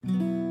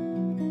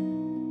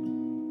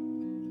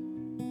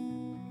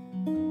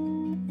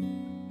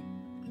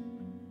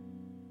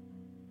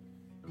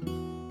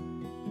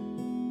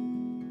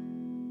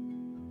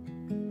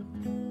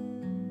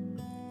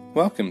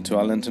Welcome to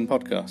our Lenten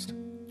podcast.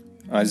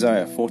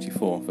 Isaiah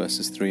 44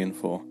 verses 3 and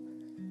 4.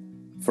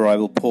 For I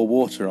will pour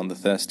water on the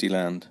thirsty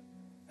land,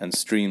 and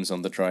streams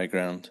on the dry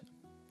ground.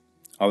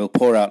 I will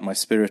pour out my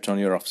spirit on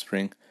your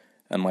offspring,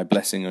 and my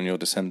blessing on your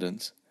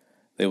descendants.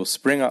 They will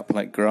spring up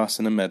like grass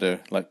in a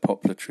meadow, like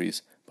poplar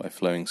trees by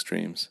flowing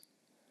streams.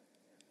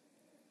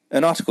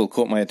 An article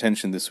caught my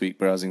attention this week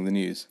browsing the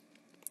news.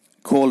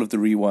 Call of the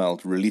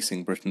Rewild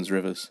releasing Britain's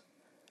rivers.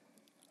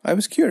 I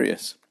was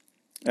curious,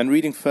 and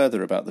reading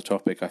further about the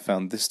topic I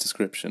found this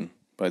description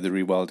by the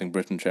Rewilding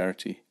Britain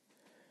charity.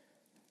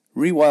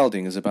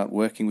 Rewilding is about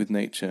working with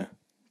nature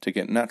to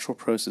get natural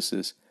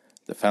processes,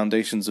 the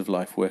foundations of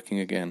life working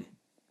again.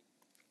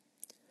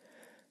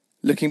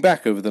 Looking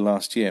back over the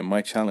last year,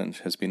 my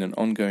challenge has been an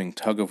ongoing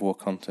tug-of-war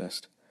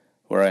contest,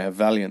 where I have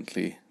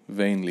valiantly,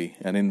 vainly,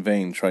 and in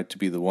vain tried to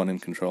be the one in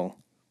control.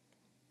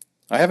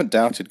 I haven't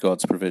doubted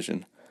God's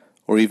provision,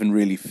 or even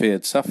really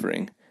feared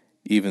suffering,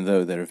 even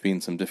though there have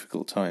been some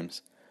difficult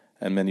times,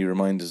 and many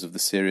reminders of the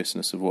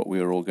seriousness of what we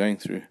are all going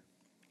through.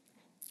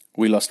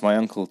 We lost my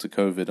uncle to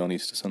COVID on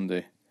Easter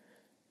Sunday.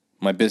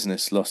 My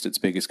business lost its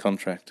biggest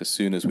contract as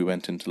soon as we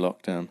went into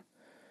lockdown.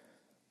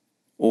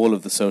 All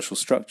of the social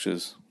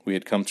structures we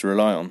had come to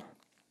rely on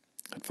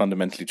had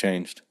fundamentally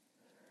changed.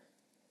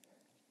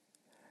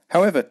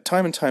 However,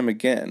 time and time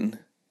again,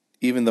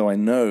 even though I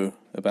know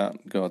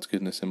about God's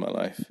goodness in my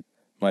life,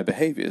 my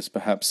behaviors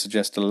perhaps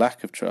suggest a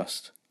lack of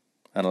trust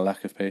and a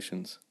lack of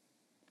patience.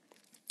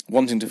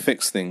 Wanting to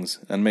fix things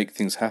and make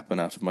things happen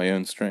out of my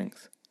own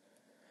strength.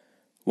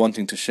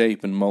 Wanting to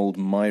shape and mold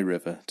my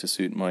river to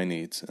suit my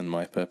needs and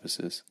my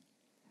purposes.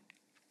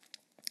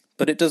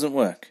 But it doesn't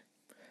work.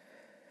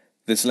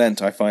 This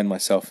Lent I find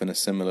myself in a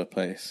similar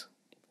place.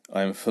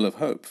 I am full of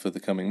hope for the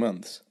coming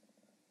months.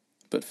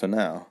 But for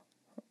now,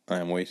 I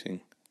am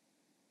waiting.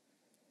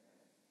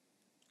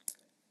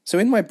 So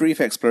in my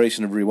brief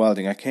exploration of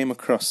rewilding, I came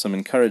across some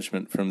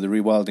encouragement from the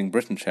Rewilding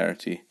Britain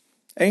charity,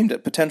 aimed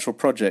at potential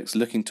projects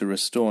looking to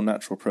restore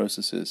natural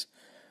processes,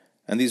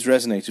 and these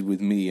resonated with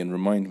me and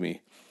remind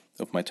me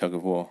of my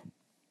tug-of-war.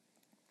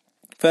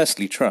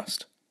 Firstly,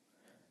 trust.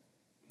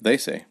 They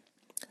say,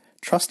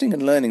 trusting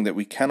and learning that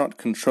we cannot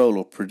control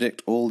or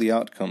predict all the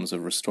outcomes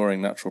of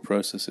restoring natural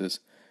processes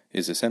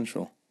is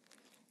essential.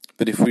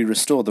 But if we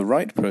restore the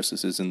right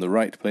processes in the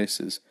right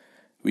places,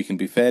 we can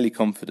be fairly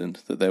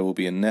confident that there will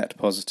be a net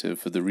positive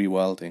for the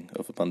rewilding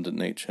of abundant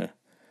nature.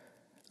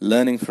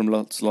 Learning from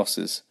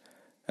losses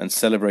and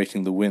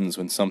celebrating the wins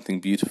when something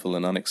beautiful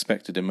and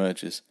unexpected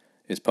emerges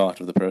is part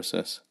of the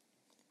process.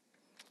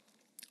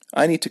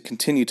 I need to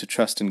continue to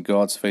trust in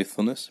God's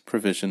faithfulness,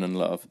 provision, and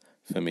love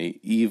for me,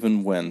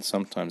 even when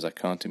sometimes I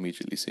can't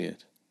immediately see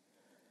it.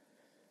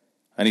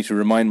 I need to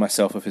remind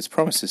myself of His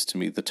promises to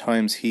me, the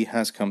times He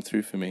has come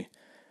through for me,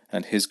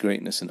 and His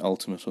greatness and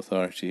ultimate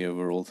authority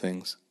over all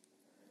things.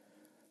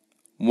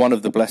 One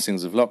of the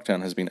blessings of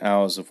lockdown has been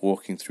hours of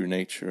walking through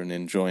nature and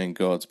enjoying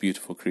God's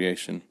beautiful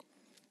creation.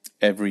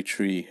 Every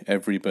tree,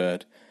 every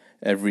bird,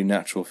 every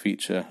natural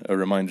feature, a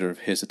reminder of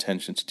His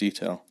attention to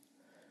detail.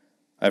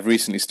 I've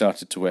recently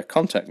started to wear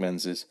contact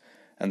lenses,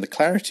 and the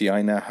clarity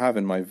I now have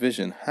in my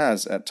vision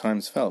has at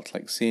times felt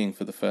like seeing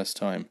for the first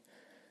time,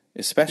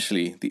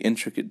 especially the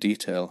intricate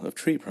detail of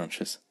tree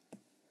branches.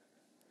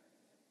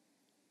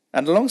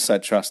 And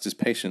alongside trust is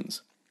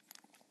patience.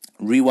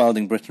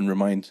 Rewilding Britain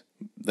remind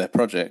their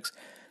projects,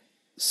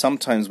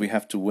 sometimes we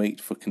have to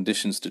wait for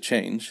conditions to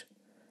change,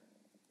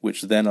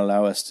 which then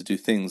allow us to do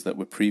things that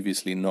were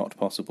previously not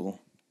possible.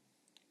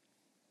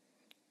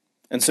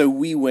 And so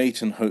we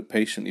wait and hope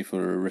patiently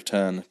for a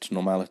return to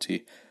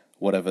normality,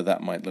 whatever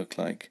that might look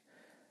like,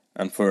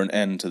 and for an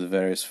end to the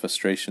various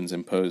frustrations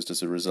imposed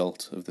as a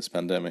result of this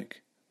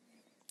pandemic.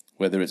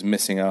 Whether it's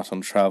missing out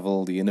on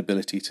travel, the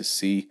inability to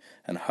see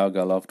and hug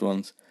our loved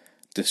ones,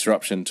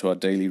 disruption to our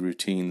daily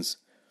routines,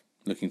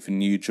 looking for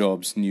new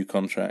jobs, new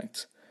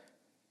contracts,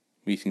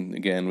 meeting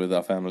again with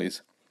our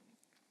families.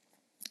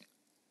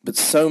 But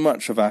so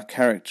much of our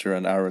character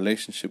and our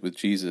relationship with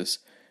Jesus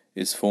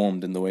is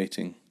formed in the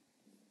waiting.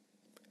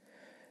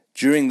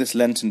 During this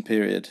Lenten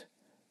period,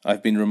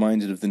 I've been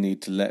reminded of the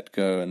need to let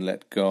go and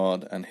let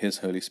God and His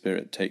Holy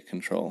Spirit take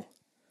control.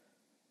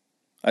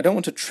 I don't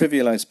want to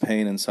trivialize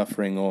pain and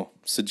suffering or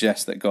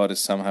suggest that God is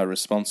somehow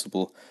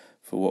responsible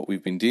for what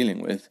we've been dealing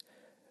with,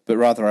 but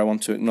rather I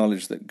want to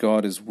acknowledge that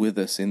God is with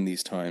us in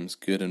these times,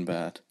 good and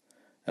bad,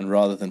 and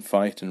rather than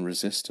fight and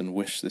resist and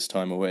wish this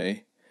time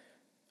away,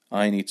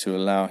 I need to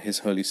allow His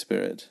Holy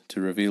Spirit to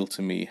reveal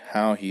to me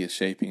how He is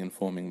shaping and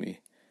forming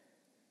me.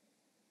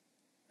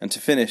 And to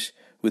finish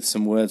with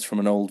some words from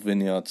an old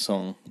Vineyard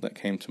song that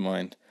came to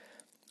mind.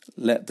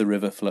 Let the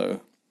river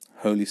flow,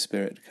 Holy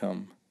Spirit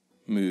come,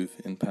 move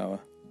in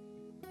power.